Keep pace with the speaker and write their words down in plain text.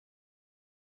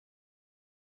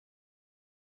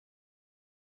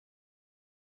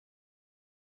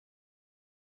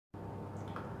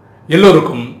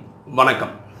எல்லோருக்கும்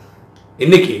வணக்கம்.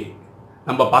 இன்னைக்கு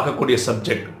நம்ம பார்க்கக்கூடிய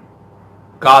சப்ஜெக்ட்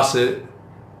காசு,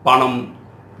 பணம்,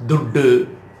 துட்டு,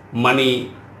 மணி,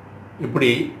 இப்படி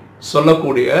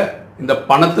சொல்லக்கூடிய இந்த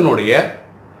பணத்தினுடைய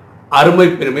அருமை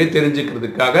பெருமை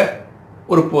தெரிஞ்சுக்கிறதுக்காக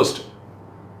ஒரு போஸ்ட்.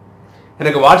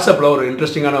 எனக்கு வாட்ஸ்அப்பில் ஒரு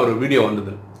இன்ட்ரெஸ்டிங்கான ஒரு வீடியோ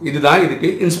வந்தது. இதுதான் இதுக்கு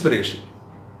இன்ஸ்பிரேஷன்.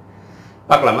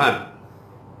 பார்க்கலாமா?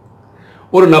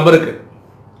 ஒரு நபருக்கு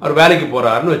அவர் வேலைக்கு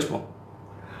போகிறாருன்னு வச்சுப்போம்.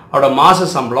 அவரோட மாத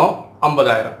சம்பளம்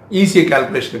 50,000. ஈஸியாக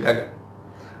கால்குலேஷனுக்காக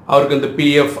அவருக்கு இந்த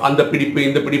பிஎஃப், அந்த பிடிப்பு,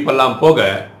 இந்த பிடிப்பெல்லாம் போக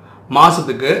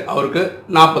மாதத்துக்கு அவருக்கு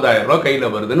 40,000 ரூபா கையில்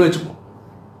வருதுன்னு வச்சுப்போம்.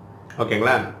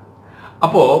 ஓகேங்களா?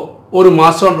 அப்போது ஒரு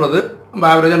மாதன்றது நம்ம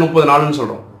ஆவரேஜாக 30 நாளுன்னு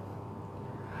சொல்கிறோம்.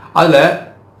 அதில்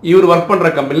இவர் ஒர்க்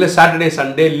பண்ணுற கம்பெனியில் சாட்டர்டே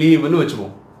சண்டே லீவுன்னு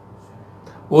வச்சுப்போம்.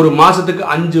 ஒரு மாதத்துக்கு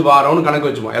 5 வாரம்னு கணக்கு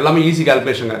வச்சுப்போம். எல்லாமே ஈஸி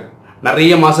கால்குலேஷனுங்க.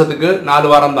 நிறைய மாதத்துக்கு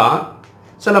 4 வாரம் தான்,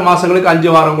 சில மாதங்களுக்கு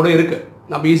 5 வாரம் கூட இருக்குது.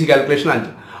 நம்ம ஈஸி கால்குலேஷன் 5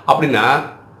 அப்படின்னா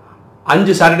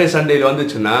 5 சாட்டர்டே சண்டேயில்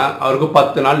வந்துச்சுன்னா அவருக்கு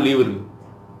 10 நாள் லீவ் இருக்குது.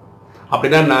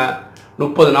 அப்படின்னா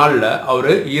 30 நாளில் அவர்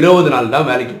 20 நாள் தான்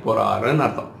வேலைக்கு போகிறாருன்னு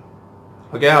அர்த்தம்.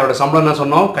 ஓகே, அவரோட சம்பளம் என்ன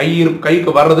சொன்னோம்?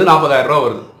 கைக்கு வர்றது 40,000 ரூபா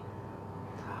வருது.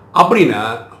 அப்படின்னா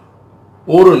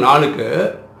ஒரு நாளுக்கு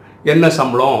என்ன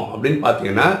சம்பளம் அப்படின்னு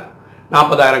பார்த்தீங்கன்னா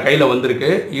 40,000 கையில்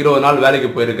வந்திருக்கு, 20 நாள் வேலைக்கு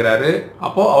போயிருக்கிறாரு.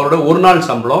 அப்போது அவரோட ஒரு நாள்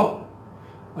சம்பளம்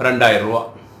 2,000 ரூபா.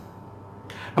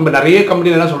 நம்ம நிறைய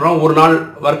கம்பெனியில் என்ன சொல்கிறோம், ஒரு நாள்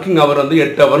ஒர்க்கிங் ஹவர் வந்து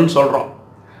 8 ஹவர்னு சொல்கிறோம்.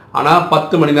 ஆனால்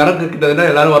 10 மணி நேரம் கிட்டத்தட்ட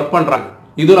எல்லோரும் ஒர்க் பண்ணுறாங்க.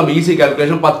 இதுவும் நம்ம ஈஸி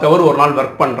கால்குலேஷன். 10 ஹவர் ஒரு நாள்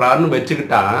ஒர்க் பண்ணுறாருன்னு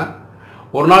வச்சுக்கிட்டா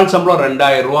ஒரு நாள் சம்பளம்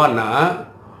 2,000 ரூபான்னா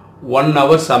 1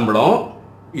 ஹவர் சம்பளம்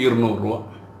 200 ரூபா.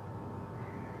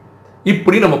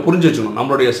 இப்படி நம்ம புரிஞ்சு வச்சுக்கணும்.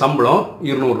 நம்மளுடைய சம்பளம்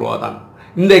 200 ரூபா தான்.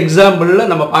 இந்த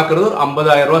எக்ஸாம்பிளில் நம்ம பார்க்குறது ஒரு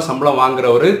 50,000 ரூபா சம்பளம்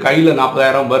வாங்குறவர் கையில்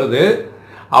 40,000 வருது,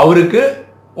 அவருக்கு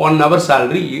 1 ஹவர்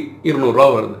சேலரி 200 ரூபா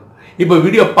வருது. இப்போ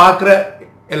வீடியோ பார்க்குற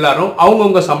எல்லாரும்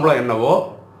அவங்கவுங்க சம்பளம் என்னவோ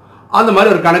அந்த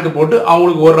மாதிரி ஒரு கணக்கு போட்டு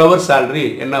அவங்களுக்கு 1 ஹவர் சேலரி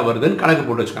என்ன வருதுன்னு கணக்கு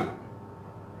போட்டு வச்சுக்காங்க.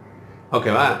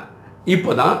 ஓகேவா?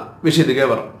 இப்போ தான் விஷயத்துக்கே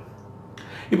வரும்.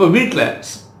 இப்போ வீட்டில்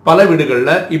பல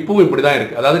வீடுகளில் இப்பவும் இப்படி தான்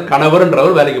இருக்குது. அதாவது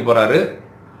கணவர்ன்றவர் வேலைக்கு போகிறாரு,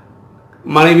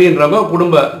 மனைவின்றவங்க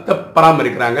குடும்பத்தை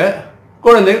பராமரிக்கிறாங்க,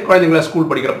 குழந்தைங்கள ஸ்கூல்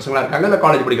படிக்கிற பசங்களாக இருக்காங்க, இல்லை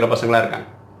காலேஜ் படிக்கிற பசங்களாக இருக்காங்க.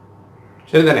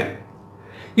 சரிதானே?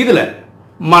 இதில்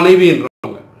மனைவின்றவங்க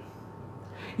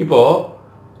இப்போது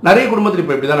நிறைய குடும்பத்தில்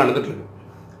இப்போ இப்படி தான் நடந்துட்டு இருக்கு.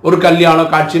 ஒரு கல்யாணம்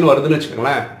காட்சின்னு வருதுன்னு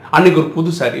வச்சுக்கோங்களேன், அன்னைக்கு ஒரு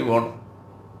புது சாரி வேணும்.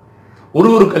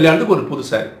 ஒரு கல்யாணத்துக்கு ஒரு புது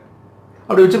சாரி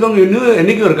அப்படி வச்சுக்கோங்க. இன்னும்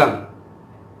என்றைக்கும் இருக்காங்க.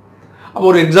 அப்போ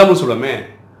ஒரு எக்ஸாம்பிள் சொல்லுமே,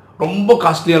 ரொம்ப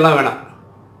காஸ்ட்லியெல்லாம் வேணாம்,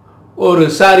 ஒரு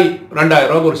சாரி 2,000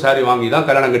 ரூபாய்க்கு ஒரு சாரி வாங்கி தான்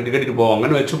கல்யாணம் கட்டிட்டு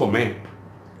போவாங்கன்னு வச்சுப்போமே.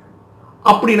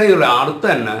 அப்படின்னா இதோட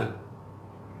அர்த்தம் என்ன?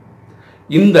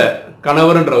 இந்த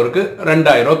கணவர்ன்றவருக்கு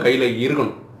 2,000 ரூபா கையில்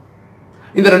இருக்கணும்.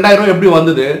 இந்த 2,000 ரூபா எப்படி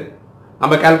வந்தது?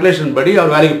 நம்ம கால்குலேஷன் படி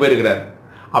அவர் வேலைக்கு போயிருக்கிறார்.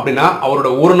 அப்படின்னா அவரோட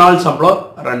ஒரு நாள் சம்பளம்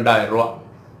 2,000 ரூபா.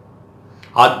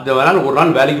 அது வேணாலும் ஒரு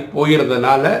நாள் வேலைக்கு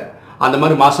போயிருந்ததுனால, அந்த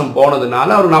மாதிரி மாதம் போனதுனால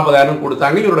அவர் 40,000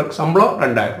 கொடுத்தாங்க. இவரோட சம்பளம்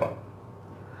 2,000 ரூபா,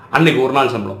 அன்னைக்கு ஒரு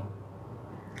நாள் சம்பளம்.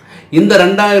 இந்த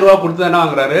 2,000 ரூபா கொடுத்து என்ன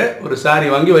வாங்குறாரு? ஒரு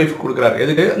சாரி வாங்கி ஒய்ஃப் கொடுக்குறாரு.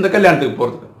 எதுக்கு? இந்த கல்யாணத்துக்கு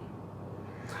போகிறதுக்கு.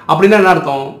 அப்படின்னா என்ன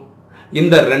அர்த்தம்?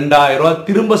 இந்த 2,000 ரூபா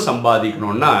திரும்ப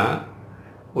சம்பாதிக்கணும்னா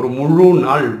ஒரு முழு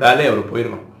நாள் வேலை அவர்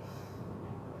போயிருக்கணும்.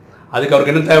 அதுக்கு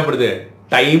அவருக்கு என்ன தேவைப்படுது?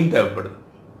 டைம் தேவைப்படுது.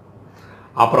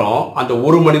 அப்புறம் அந்த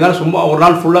 1 மணி நேரம் சும்மா ஒரு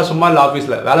நாள் ஃபுல்லாக சும்மா இல்லை,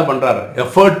 ஆஃபீஸில் வேலை பண்ணுறாரு,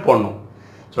 எஃபர்ட் போடணும்.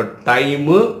 ஸோ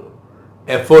டைமு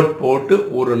எஃபர்ட் போட்டு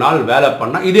ஒரு நாள் வேலை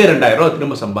பண்ணால் இதே 2,000 ரூபா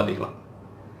திரும்ப சம்பாதிக்கலாம்.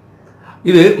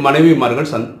 இது மனைவிமார்கள்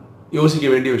யோசிக்க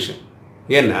வேண்டிய விஷயம்.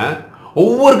 ஏன்னா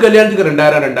ஒவ்வொரு கல்யாணத்துக்கு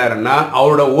 2,000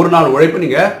 அவரோட ஒரு நாள் உழைப்பு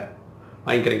நீங்கள்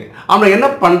வாங்கிக்கிறீங்க. ஆனால் என்ன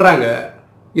பண்ணுறாங்க?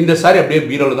 இந்த சாரி அப்படியே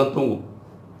பீரோவில் தான் தூங்கும்.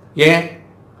 ஏன்?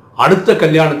 அடுத்த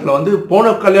கல்யாணத்தில் வந்து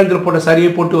போன கல்யாணத்தில் போட்ட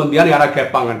சாரியை போட்டு வந்தியான்னு யாராவது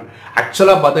கேட்பாங்கன்னு.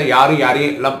 ஆக்சுவலாக பார்த்தா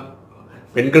யாரையும் எல்லாம்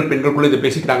பெண்களுக்குள்ளே இதை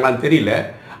பேசிக்கிறாங்களான்னு தெரியல.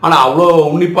 ஆனால் அவ்வளோ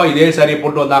உன்னிப்பாக இதே சாரியை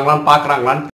போட்டு வந்தாங்களான்னு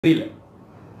பார்க்குறாங்களான்னு தெரியல.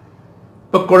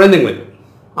 இப்போ குழந்தைங்களுக்கு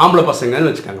ஆம்பளை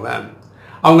பசங்கன்னு வச்சுக்காங்களேன்,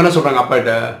 அவங்க என்ன சொல்கிறாங்க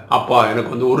அப்பாகிட்ட, அப்பா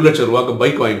எனக்கு வந்து 1,00,000 ரூபாய்க்கு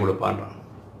பைக் வாங்கி கொடுப்பான்றான்.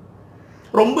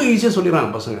 ரொம்ப ஈஸியாக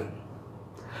சொல்லிடுறாங்க பசங்க.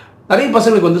 நிறைய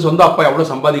பசங்களுக்கு வந்து சொந்த அப்பா எவ்வளோ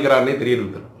சம்பாதிக்கிறாருன்னே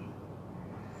தெரியுது.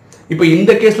 இப்போ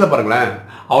இந்த கேஸில் பாருங்களேன்,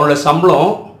 அவனோட சம்பளம்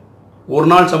ஒரு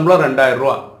நாள் சம்பளம் 2,000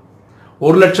 ரூபா,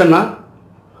 1,00,000னா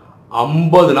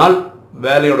 50 நாள்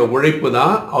வேலையோட உழைப்பு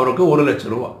தான் அவருக்கு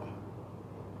 1,00,000 ரூபா.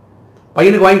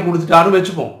 பையனுக்கு வாங்கி கொடுத்துட்டாருன்னு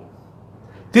வச்சுப்போம்.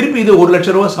 திருப்பி இது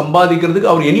 1,00,000 ரூபா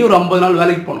சம்பாதிக்கிறதுக்கு அவர் இனி ஒரு 50 நாள்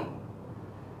வேலைக்கு போகணும்.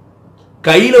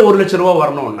 கையில் 1,00,000 ரூபா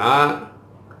வரணும்னா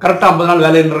கரெக்டாக 50 நாள்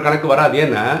வேலைன்ற கணக்கு வராது.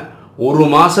 ஏன்னா ஒரு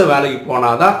மாதம் வேலைக்கு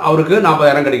போனால் தான் அவருக்கு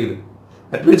 40,000 கிடைக்குது.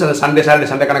 தட் மீன்ஸ் அந்த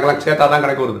சண்டே கணக்கெல்லாம் சேர்த்தா தான்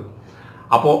கணக்கு வருது.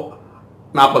 அப்போது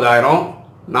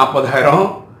 40,000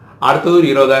 அடுத்தது ஒரு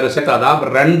 20,000 சேர்த்தாதான்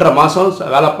 2.5 மாதம்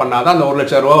வேலை பண்ணாதான் அந்த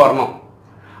 1,00,000 ரூபா வரணும்.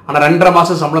 ஆனால் 2.5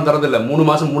 மாதம் சம்பளம் தரதில்லை, 3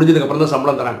 மாதம் முடிஞ்சதுக்கப்புறம் தான்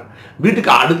சம்பளம் தராங்க.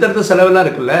 வீட்டுக்கு அடுத்தடுத்த செலவெல்லாம்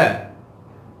இருக்குல்ல,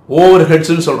 ஓவர்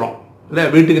ஹெட்ஸ்ன்னு சொல்கிறோம் இல்லை,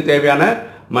 வீட்டுக்கு தேவையான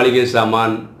மளிகை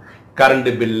சாமான்,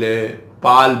 கரண்ட்டு பில்லு,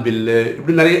 பால் பில்லு,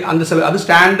 இப்படி நிறைய அந்த செலவு, அது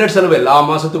ஸ்டாண்டர்ட் செலவு எல்லா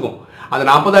மாதத்துக்கும். அந்த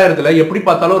 40,000 எப்படி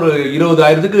பார்த்தாலும் ஒரு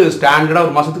 20,000 ஸ்டாண்டர்டாக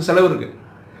ஒரு மாதத்துக்கு செலவு இருக்குது.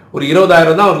 ஒரு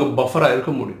 20,000 தான் அவருக்கு பஃபராக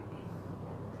இருக்க முடியும்.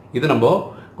 இது நம்ம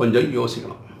கொஞ்சம்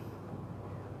யோசிக்கணும்.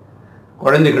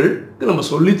 குழந்தைகளுக்கு நம்ம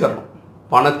சொல்லித்தரணும்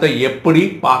பணத்தை எப்படி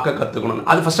பார்க்க கற்றுக்கணும்.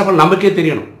 அது ஃபர்ஸ்ட் ஆஃப் ஆல் நமக்கே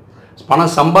தெரியணும்.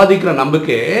 பணம் சம்பாதிக்கிற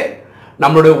நமக்கே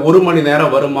நம்மளுடைய 1 மணி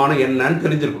நேரம் வருமானம் என்னன்னு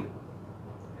தெரிஞ்சிருக்கும்.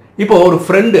 இப்போ ஒரு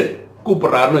ஃப்ரெண்டு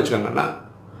கூப்பிட்றாருன்னு வச்சுக்கோங்கண்ணா,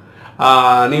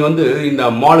 நீ வந்து இந்த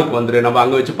மாலுக்கு வந்துடு, நம்ம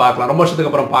அங்கே வச்சு பார்க்கலாம், ரொம்ப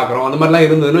வருஷத்துக்கு அப்புறம் பார்க்குறோம், அந்த மாதிரிலாம்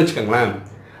இருந்ததுன்னு வச்சுக்கோங்களேன்.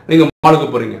 நீங்கள் மாலுக்கு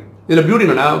போகிறீங்க. இதில் பியூட்டி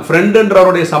என்னன்னா,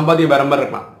 ஃப்ரெண்டுன்றவருடைய சம்பாத்தியம் வேறு மாதிரி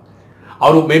இருக்கலாம்.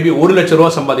 அவருக்கு மேபி 1,00,000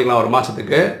 ரூபா சம்பாதிக்கலாம் ஒரு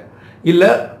மாதத்துக்கு,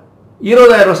 இல்லை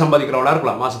 20,000 ரூபா சம்பாதிக்கிறவங்களா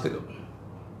இருக்கலாம் மாதத்துக்கு.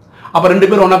 அப்போ 2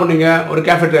 பேரும் என்ன பண்ணுவீங்க, ஒரு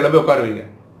கேஃபேட்டரியாவில் போய் உட்காருவீங்க.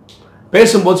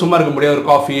 பேசும்போது சும்மா இருக்க முடியாது, ஒரு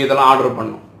காஃபி இதெல்லாம் ஆர்டர்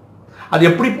பண்ணணும். அது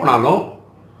எப்படி போனாலும்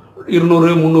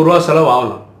 200-300 ரூபா செலவு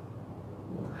ஆகலாம்.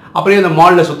 அப்படியே அந்த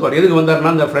மாலில் சுற்றுவார். எதுக்கு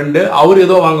வந்தார்னா, அந்த ஃப்ரெண்டு அவர்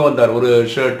ஏதோ வாங்க வந்தார், ஒரு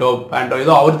ஷர்ட்டோ பேண்ட்டோ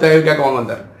ஏதோ அவர் தேவைக்காக வாங்க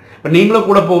வந்தார். இப்போ நீங்களும்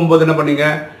கூட போகும்போது என்ன பண்ணீங்க,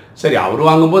 சரி அவர்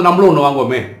வாங்கும்போது நம்மளும் ஒன்று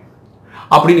வாங்குவோமே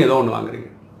அப்படின்னு ஏதோ ஒன்று வாங்குறீங்க.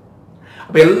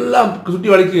 அப்போ எல்லாம்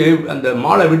சுற்றி வளைக்கு அந்த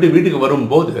மாலை விட்டு வீட்டுக்கு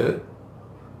வரும்போது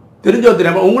தெரிஞ்சோ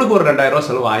தெரியாமல் உங்களுக்கு ஒரு 2,000 ரூபா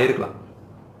செலவு ஆகிருக்கலாம்.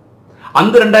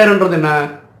 அந்த 2,000ன்றது என்ன,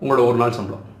 உங்களோட ஒரு நாள்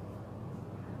சம்பளம்.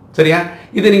 சரியா?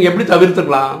 இதை நீங்கள் எப்படி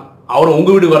தவிர்த்துக்கலாம்? அவரை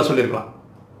உங்கள் வீட்டுக்கு வர சொல்லியிருக்கலாம்,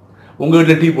 உங்கள்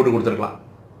வீட்டில் டீ போட்டு கொடுத்துருக்கலாம்,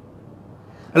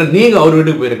 இல்லை நீங்கள் அவர்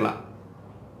வீட்டுக்கு போயிருக்கலாம்.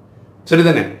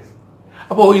 சரிதானே?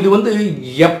 அப்போது இது வந்து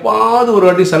எப்பாவது ஒரு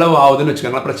வாட்டி செலவு ஆகுதுன்னு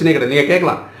வச்சுக்கோங்களேன், பிரச்சனையே கிடையாது. நீங்கள்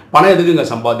கேட்கலாம், பணம் எதுக்குங்க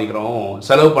சம்பாதிக்கிறோம்,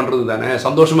 செலவு பண்ணுறது தானே,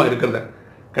 சந்தோஷமாக இருக்கிறத.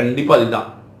 கண்டிப்பாக அதுதான்,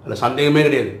 அதில் சந்தேகமே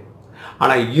கிடையாது.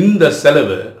 ஆனால் இந்த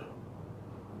செலவு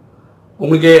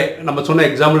உங்களுக்கே நம்ம சொன்ன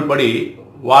எக்ஸாம்பிள் படி,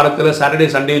 வாரத்தில் Saturday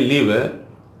Sunday leave,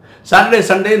 Saturday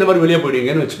Sunday இந்த மாதிரி வெளியே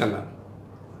போயிடுவீங்கன்னு வச்சுக்கோங்க.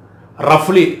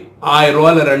 ரஃப்லி 1,000 ரூபா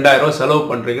இல்லை 2,000 ரூபா செலவு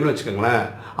பண்ணுறீங்கன்னு வச்சுக்கோங்களேன்.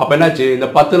 அப்போ என்னாச்சு, இந்த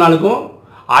 10 நாளுக்கும்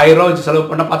 1,000 ரூபா வச்சு செலவு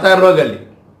பண்ணால் 10,000 ரூபா கல்வி.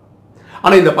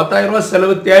 ஆனால் இந்த 10,000 ரூபா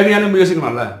செலவு தேவையான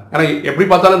யோசிக்கணும்ல. ஏன்னா எப்படி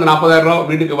பார்த்தாலும் இந்த 40,000 ரூபா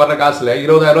வீட்டுக்கு வர்ற காசில்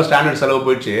 20,000 ரூபா ஸ்டாண்டர்ட் செலவு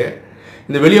போயிடுச்சு.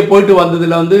 இந்த வெளியே போயிட்டு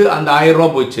வந்ததில் வந்து அந்த 1,000 ரூபா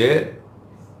போயிடுச்சு,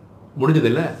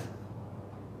 முடிஞ்சதில்லை.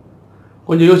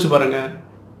 கொஞ்சம் யோசிச்சு பாருங்க,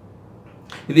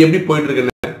 இது எப்படி போயிட்டு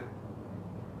இருக்குன்னு.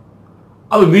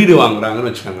 அவ வீடு வாங்குறாங்கன்னு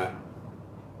வச்சுக்கோங்க,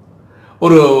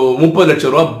 ஒரு 30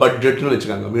 லட்சம் ரூபா பட்ஜெட்னு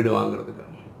வச்சுக்கோங்க வீடு வாங்குறதுக்கு.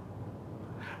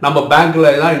 நம்ம பேங்க்கில்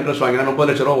தான் இன்ட்ரெஸ்ட் வாங்கினா 30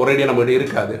 லட்ச ரூபா ஒரேடியாக நம்மகிட்ட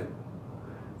இருக்காது,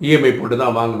 இஎம்ஐ போட்டு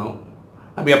தான் வாங்கணும்.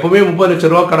 நம்ம எப்போவுமே 30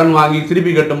 லட்ச ரூபா கடன் வாங்கி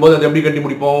திருப்பி கட்டும்போது அது எப்படி கட்டி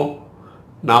முடிப்போம்,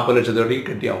 40 லட்சத்து வரைக்கும்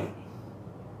கட்டி ஆகும்.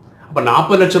 அப்போ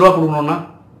 40 லட்ச ரூபா கொடுக்கணுன்னா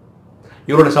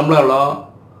இவரோட சம்பளம் எவ்வளோ,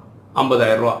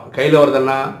 50,000 ரூபா, கையில்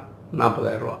வருதுன்னா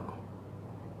 40,000 ரூபா.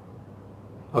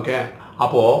 ஓகே,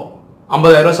 அப்போது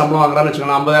 50,000 ரூபா சம்பளம் வாங்குறான்னு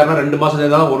வச்சுக்கோங்க, 50,000 2 மாதம்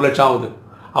சேர்ந்தாலும் 1 லட்சம் ஆகுது.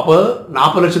 அப்போ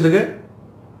 40 லட்சத்துக்கு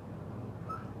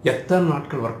எத்தனை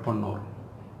நாட்கள் ஒர்க் பண்ணோம்,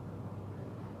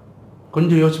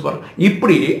 கொஞ்சம் யோசிச்சு பாருங்க.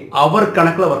 இப்படி அவர்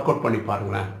கணக்கில் ஒர்க் அவுட் பண்ணி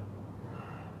பாருங்களேன்,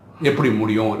 எப்படி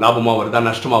முடியும், லாபமாக வருதா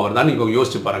நஷ்டமாக வருதா நீங்கள்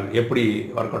யோசிச்சு பாருங்கள், எப்படி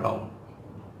ஒர்க் அவுட் ஆகும்.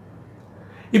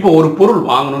 இப்போ ஒரு பொருள்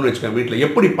வாங்கணும்னு வச்சுக்கோங்க, வீட்டில்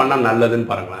எப்படி பண்ணால் நல்லதுன்னு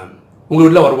பாருங்களேன். உங்கள்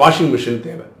வீட்டில் ஒரு வாஷிங் மிஷின்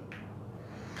தேவை,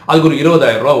 அதுக்கு ஒரு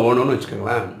 20,000 ரூபா வேணும்னு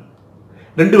வச்சுக்கோங்களேன்.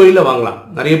 2 வழியில் வாங்கலாம்.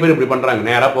 நிறைய பேர் இப்படி பண்ணுறாங்க,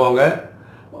 நேராக போவாங்க,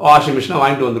 வாஷிங் மிஷினை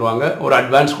வாங்கிட்டு வந்துடுவாங்க, ஒரு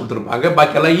அட்வான்ஸ் கொடுத்துருப்பாங்க,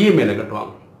 பாக்கியெல்லாம் இஎம்ஐயில்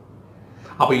கட்டுவாங்க.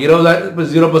 அப்போ 20,000 இப்போ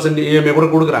 0% இஎம்ஐ கூட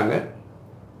கொடுக்குறாங்க.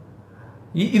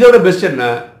 இதோட பெஸ்ட் என்ன,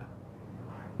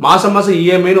 மாதம் மாதம்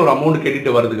இஎம்ஐன்னு ஒரு அமௌண்ட்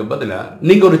கட்டிட்டு வர்றதுக்கு பதிலாக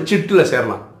நீங்கள் ஒரு சிட்டில்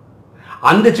சேரலாம்.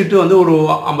 அந்த சிட்டு வந்து ஒரு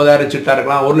 50,000 சிட்டாக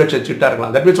இருக்கலாம், 1 லட்சம் சிட்டாக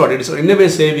இருக்கலாம். That means what it's இன்னவே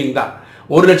saving தான்.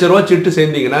 1 லட்ச ரூபா சிட்டு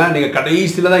சேர்ந்தீங்கன்னா நீங்கள்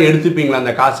கடைசியில் தான் எடுத்துப்பீங்களா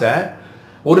அந்த காசை,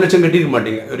 1 லட்சம் கட்டிக்க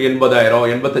மாட்டீங்க, ஒரு 80,000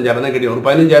 85,000 தான் கட்டி, ஒரு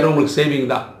 15,000 உங்களுக்கு சேவிங்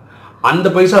தான். அந்த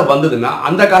பைசா வந்ததுன்னா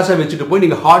அந்த காசை வச்சுட்டு போய்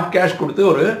நீங்கள் ஹாட் கேஷ் கொடுத்து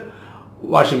ஒரு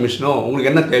வாஷிங் மிஷினோ உங்களுக்கு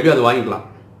என்ன தேவையோ அது வாங்கிக்கலாம்.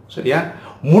 சரியா?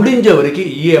 முடிஞ்ச வரைக்கும்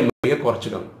இஎம்ஐயை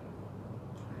குறைச்சிக்கோங்க.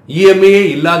 இஎம்ஐயே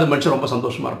இல்லாத மனுஷன் ரொம்ப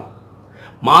சந்தோஷமாக இருக்கும்.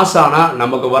 மாதம் ஆனால்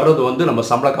நமக்கு வர்றது வந்து நம்ம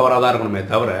சம்பள கவராக தான் இருக்கணுமே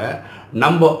தவிர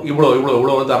நம்ம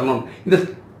இவ்வளோ தரணும். இந்த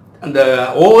அந்த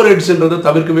ஓவர் ஹெட்ஸுன்றது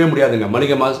தவிர்க்கவே முடியாதுங்க.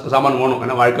 மளிகை சாமான் வேணும்,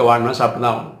 ஏன்னா வாழ்க்கை வாழணும், சாப்பிட்டு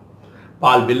தான் ஆகணும்.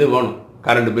 பால் பில்லு வேணும்,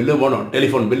 கரண்ட் பில்லு வேணும்,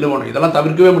 டெலிஃபோன் பில்லு வேணும், இதெல்லாம்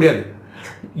தவிர்க்கவே முடியாது.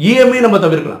 இஎம்ஐ நம்ம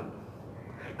தவிர்க்கலாம்,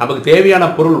 நமக்கு தேவையான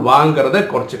பொருள் வாங்கிறத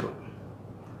குறைச்சிக்கலாம்.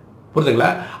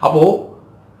 புரியுதுங்களா? அப்போது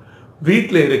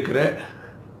வீட்டில் இருக்கிற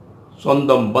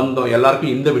சொந்தம் பந்தம்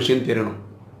எல்லாருக்கும் இந்த விஷயம் தெரியணும்.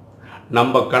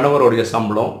 நம்ம கணவருடைய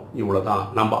சம்பளம் இவ்வளோ தான்,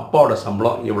 நம்ம அப்பாவோட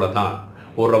சம்பளம் இவ்வளோ தான்.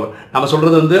 ஒரு நம்ம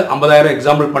சொல்கிறது வந்து 50,000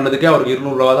 எக்ஸாம்பிள் பண்ணதுக்கே அவருக்கு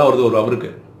 200 ரூபா தான் வருது ஒரு அவருக்கு.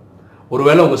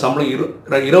 ஒருவேளை உங்கள் சம்பளம்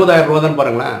 20,000 ரூபா தான்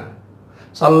பாருங்களேன்,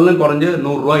 சல்லும் குறைஞ்சு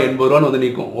 100 ரூபா 80 ரூபான்னு வந்து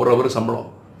நிற்கும் ஒரு ஹவர் சம்பளம்.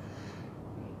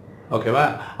 ஓகேவா?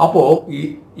 அப்போது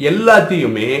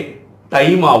எல்லாத்தையுமே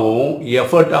டைமாகவும்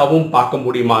எஃபர்ட்டாகவும் பார்க்க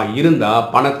முடியுமா இருந்தால்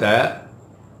பணத்தை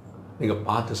நீங்கள்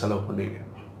பார்த்து செலவு பண்ணுவீங்க,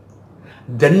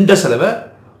 தண்ட செலவை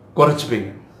குறைச்சிப்பீங்க.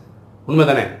 உண்மை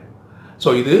தானே? ஸோ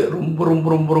இது ரொம்ப ரொம்ப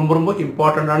ரொம்ப ரொம்ப ரொம்ப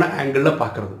இம்பார்ட்டண்ட்டான ஆங்கிளில்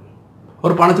பார்க்குறது.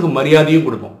 ஒரு பணத்துக்கு மரியாதையும்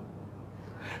கொடுப்போம்.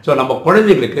 ஸோ நம்ம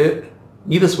குழந்தைங்களுக்கு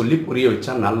இதை சொல்லி புரிய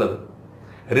வச்சா நல்லது.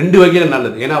 2 வகையில்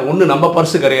நல்லது. ஏன்னா ஒன்று நம்ம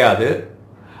பர்ஸு கிடையாது,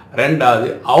 ரெண்டாவது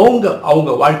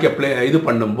அவங்க வாழ்க்கையை இது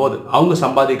பண்ணும்போது, அவங்க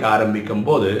சம்பாதிக்க ஆரம்பிக்கும்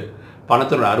போது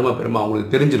பணத்தோட அருமை பெருமை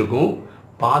அவங்களுக்கு தெரிஞ்சிருக்கும்.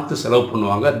 பார்த்து செலவு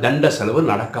பண்ணுவாங்க, தண்ட செலவு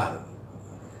நடக்காது.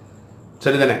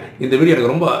 சரிதானே? இந்த வீடியோ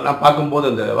எனக்கு ரொம்ப, நான் பார்க்கும்போது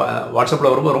அந்த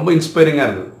வாட்ஸ்அப்பில் ரொம்ப ரொம்ப இன்ஸ்பைரிங்காக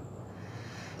இருக்குது.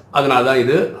 அதனால தான்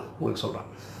இது உங்களுக்கு சொல்கிறேன்.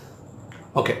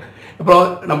 ஓகே, அப்புறம்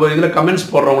நம்ம இதில் கமெண்ட்ஸ்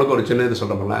போடுறவங்களுக்கு ஒரு சின்ன இது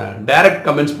சொல்கிறோம்ல, டைரக்ட்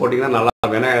கமெண்ட்ஸ் போட்டிங்கன்னா நல்லா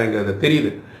இருக்கும். ஏன்னா எனக்கு அது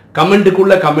தெரியுது,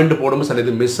 கமெண்ட்டுக்குள்ளே கமெண்ட் போடும்போது சில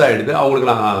இது மிஸ் ஆகிடுது,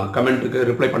 அவங்களுக்கு நான் கமெண்ட்டுக்கு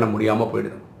ரிப்ளை பண்ண முடியாமல்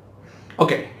போயிடுது.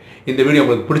 ஓகே, இந்த வீடியோ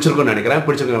உங்களுக்கு பிடிச்சிருக்குன்னு நினைக்கிறேன்.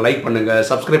 பிடிச்சிருக்கேன் லைக் பண்ணுங்கள்,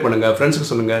 சப்ஸ்கிரைப் பண்ணுங்கள்,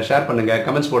 ஃப்ரெண்ட்ஸுக்கு சொல்லுங்கள், ஷேர் பண்ணுங்கள்,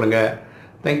 கமெண்ட்ஸ் போடுங்கள்.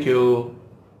 தேங்க்யூ.